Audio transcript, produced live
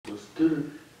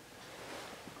Now.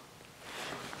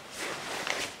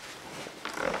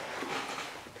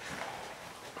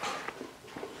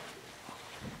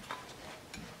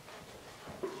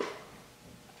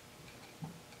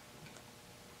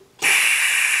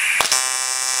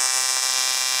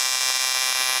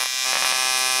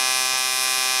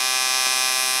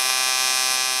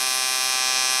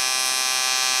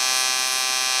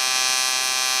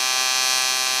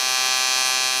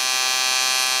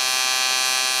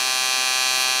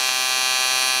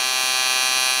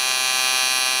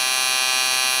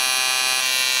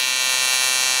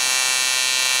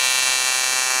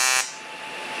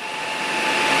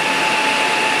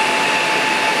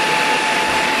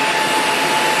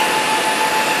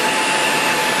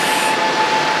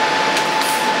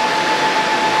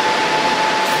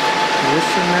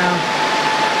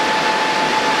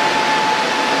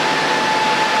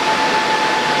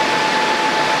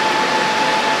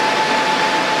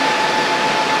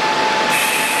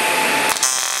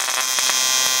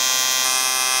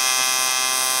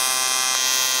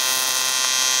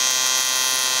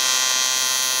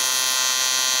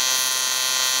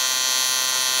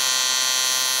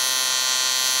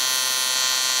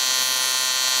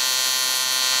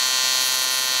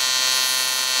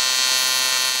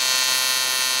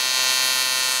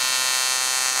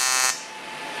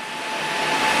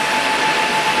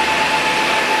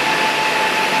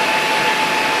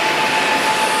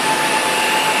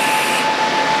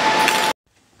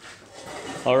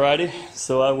 Alrighty,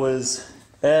 so I was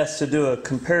asked to do a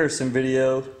comparison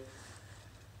video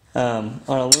on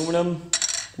aluminum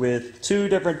with two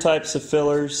different types of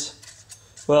fillers.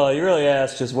 Well, you really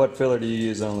asked just what filler do you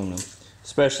use on aluminum,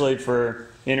 especially for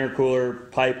intercooler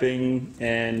piping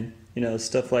and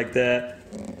stuff like that.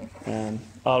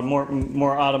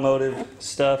 More automotive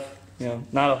stuff.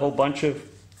 Not a whole bunch of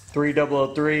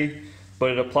 3003,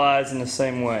 but it applies in the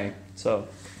same way. So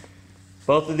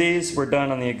both of these were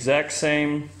done on the exact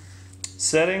same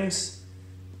settings.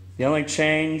 The only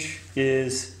change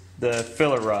is the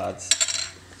filler rods.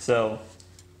 So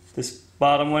this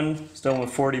bottom one is done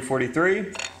with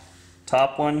 4043,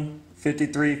 top one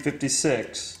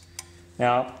 5356.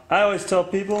 Now I always tell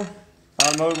people,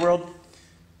 automotive world,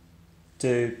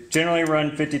 to generally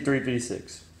run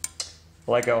 5356.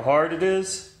 I like how hard it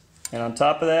is, and on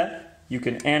top of that you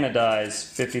can anodize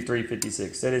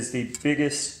 5356. That is the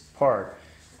biggest part.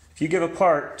 If you give a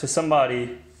part to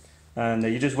somebody that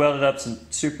you just welded up some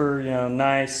super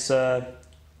nice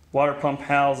water pump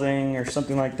housing or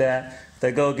something like that,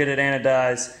 they go get it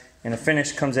anodized and the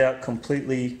finish comes out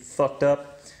completely fucked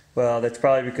up, well, that's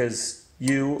probably because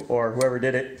you or whoever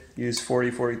did it used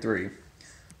 4043.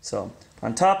 So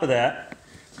on top of that,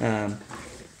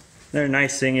 another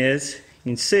nice thing is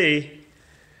you can see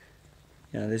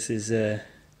this is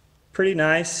pretty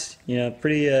nice,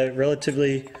 pretty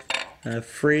relatively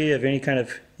free of any kind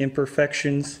of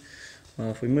imperfections. Well,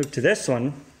 if we move to this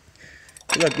one,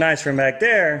 it look nice from back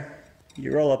there.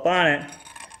 You roll up on it,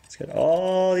 it's got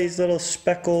all these little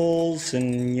speckles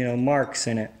and marks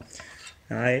in it.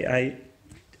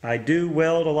 I do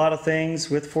weld a lot of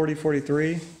things with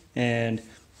 4043, and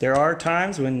there are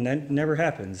times when that never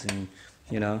happens, and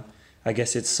I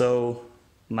guess it's so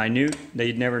minute that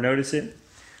you'd never notice it.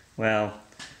 Well,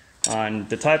 on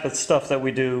the type of stuff that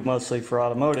we do mostly for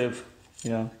automotive,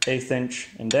 1/8 inch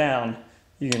and down,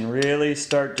 you can really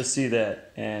start to see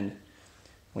that. And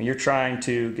when you're trying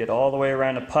to get all the way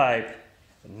around a pipe,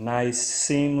 a nice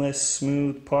seamless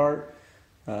smooth part,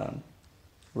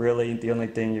 really the only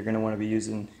thing you're going to want to be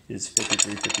using is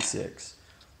 5356.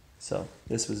 So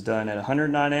this was done at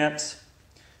 109 amps,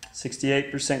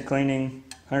 68% cleaning,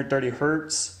 130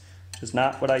 hertz, which is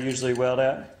not what I usually weld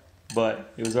at,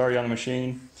 but it was already on the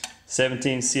machine.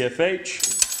 17 CFH,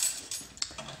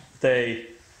 the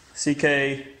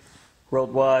CK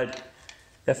Worldwide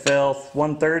FL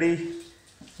 130,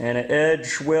 and an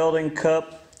Edge Welding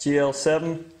Cup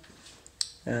GL7,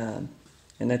 and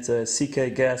that's a CK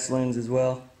gas lens as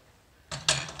well.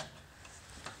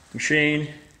 Machine,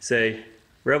 it's a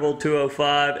Rebel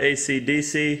 205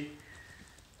 AC/DC,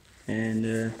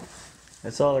 and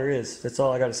that's all there is. That's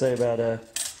all I got to say about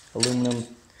aluminum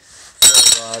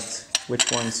rods, which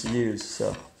ones to use.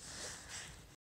 So